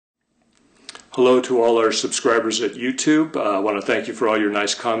Hello to all our subscribers at YouTube. I want to thank you for all your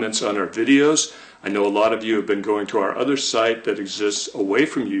nice comments on our videos. I know a lot of you have been going to our other site that exists away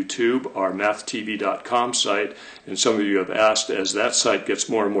from YouTube, our MathTV.com site, and some of you have asked, as that site gets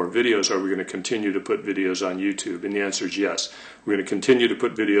more and more videos, are we going to continue to put videos on YouTube? And the answer is yes. We're going to continue to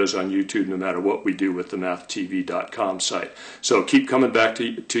put videos on YouTube no matter what we do with the MathTV.com site. So keep coming back to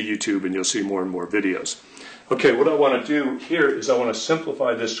YouTube and you'll see more and more videos. Okay, what I want to do here is I want to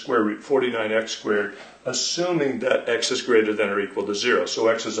simplify this square root 49x squared, assuming that x is greater than or equal to 0. So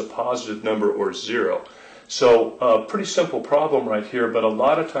x is a positive number or 0. So pretty simple problem right here, but a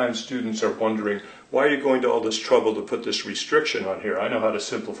lot of times students are wondering, why are you going to all this trouble to put this restriction on here? I know how to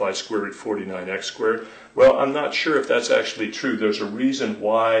simplify square root 49x squared. Well, I'm not sure if that's actually true. There's a reason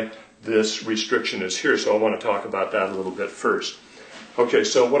why this restriction is here, so I want to talk about that a little bit first. Okay,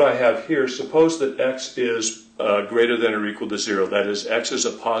 so what I have here, suppose that x is greater than or equal to 0. That is, x is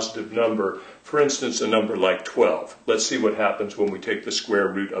a positive number, for instance, a number like 12. Let's see what happens when we take the square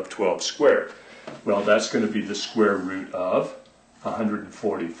root of 12 squared. Well, that's going to be the square root of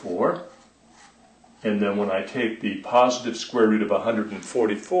 144. And then when I take the positive square root of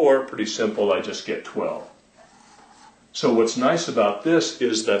 144, pretty simple, I just get 12. So what's nice about this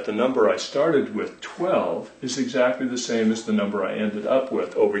is that the number I started with, 12, is exactly the same as the number I ended up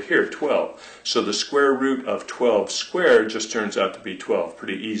with over here, 12. So the square root of 12 squared just turns out to be 12.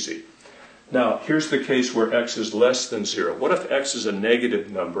 Pretty easy. Now, here's the case where x is less than 0. What if x is a negative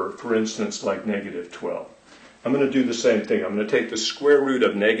number, for instance, like negative 12? I'm going to do the same thing. I'm going to take the square root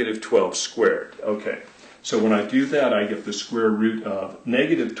of negative 12 squared. Okay. So when I do that, I get the square root of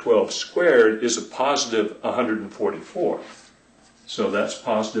negative 12 squared is a positive 144. So that's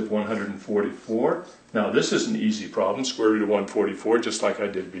positive 144. Now this is an easy problem. Square root of 144, just like I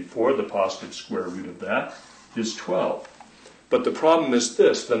did before, the positive square root of that is 12. But the problem is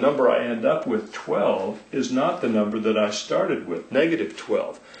this, the number I end up with, 12, is not the number that I started with, negative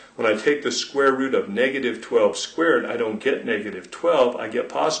 12. When I take the square root of negative 12 squared, I don't get negative 12, I get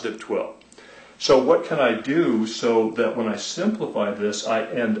positive 12. So what can I do so that when I simplify this, I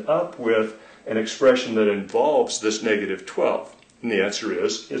end up with an expression that involves this negative 12? And the answer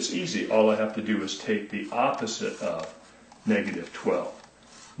is, it's easy. All I have to do is take the opposite of negative 12.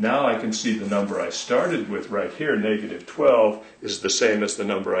 Now I can see the number I started with right here, negative 12, is the same as the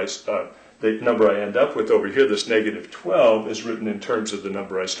number I end up with over here. This negative 12 is written in terms of the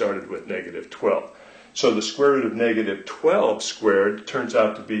number I started with, negative 12. So the square root of negative 12 squared turns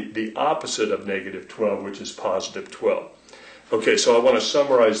out to be the opposite of negative 12, which is positive 12. Okay, so I want to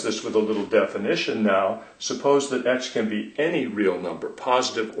summarize this with a little definition now. Suppose that x can be any real number,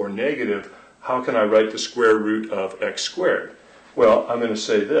 positive or negative. How can I write the square root of x squared? Well, I'm going to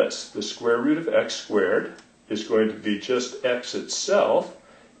say this. The square root of x squared is going to be just x itself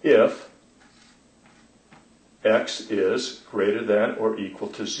if x is greater than or equal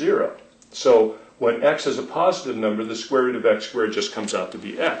to 0. So when x is a positive number, the square root of x squared just comes out to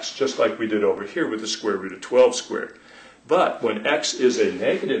be x, just like we did over here with the square root of 12 squared. But when x is a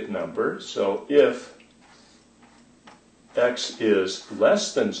negative number, so if x is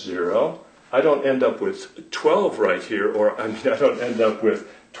less than 0, I don't end up with 12 right here, or I don't end up with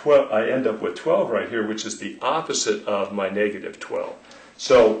 12, I end up with 12 right here, which is the opposite of my negative 12.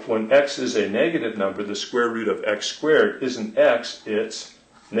 So when x is a negative number, the square root of x squared isn't x, it's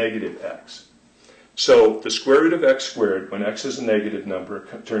negative x. So the square root of x squared, when x is a negative number,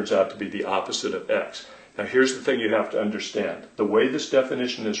 turns out to be the opposite of x. Now here's the thing you have to understand. The way this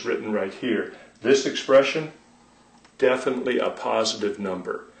definition is written right here, this expression, definitely a positive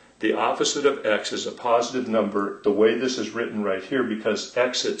number. The opposite of x is a positive number, the way this is written right here, because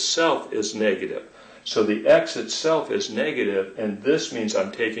x itself is negative. So the x itself is negative, and this means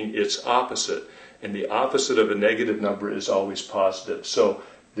I'm taking its opposite. And the opposite of a negative number is always positive. So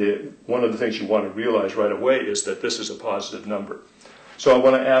one of the things you want to realize right away is that this is a positive number. So I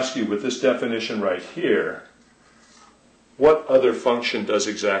want to ask you, with this definition right here, what other function does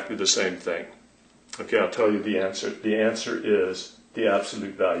exactly the same thing? Okay, I'll tell you the answer. The answer is the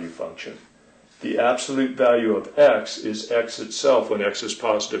absolute value function. The absolute value of x is x itself when x is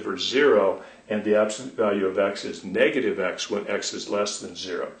positive or 0, and the absolute value of x is negative x when x is less than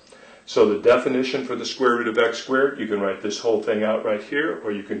 0. So the definition for the square root of x squared, you can write this whole thing out right here,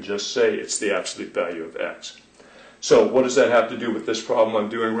 or you can just say it's the absolute value of x. So what does that have to do with this problem I'm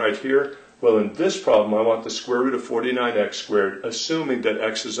doing right here? Well, in this problem, I want the square root of 49x squared, assuming that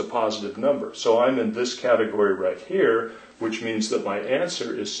x is a positive number. So I'm in this category right here, which means that my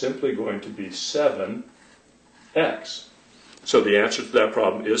answer is simply going to be 7x. So the answer to that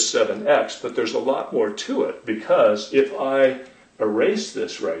problem is 7x, but there's a lot more to it, because if I erase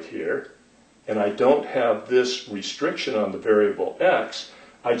this right here and I don't have this restriction on the variable x,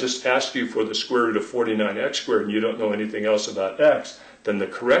 I just ask you for the square root of 49x squared and you don't know anything else about x, then the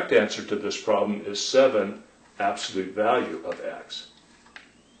correct answer to this problem is 7 absolute value of x.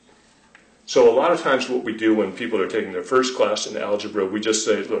 So a lot of times what we do when people are taking their first class in algebra, we just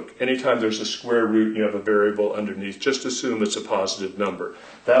say, look, anytime there's a square root and you have a variable underneath, just assume it's a positive number.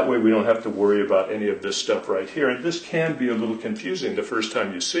 That way we don't have to worry about any of this stuff right here. And this can be a little confusing the first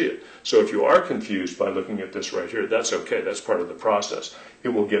time you see it. So if you are confused by looking at this right here, that's okay. That's part of the process. It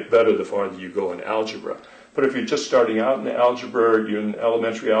will get better the farther you go in algebra. But if you're just starting out in algebra, you're in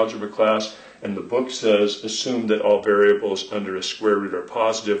elementary algebra class, and the book says assume that all variables under a square root are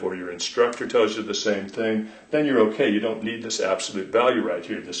positive, or your instructor tells you the same thing, then you're okay. You don't need this absolute value right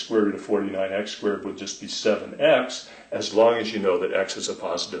here. The square root of 49x squared would just be 7x, as long as you know that x is a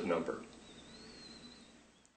positive number.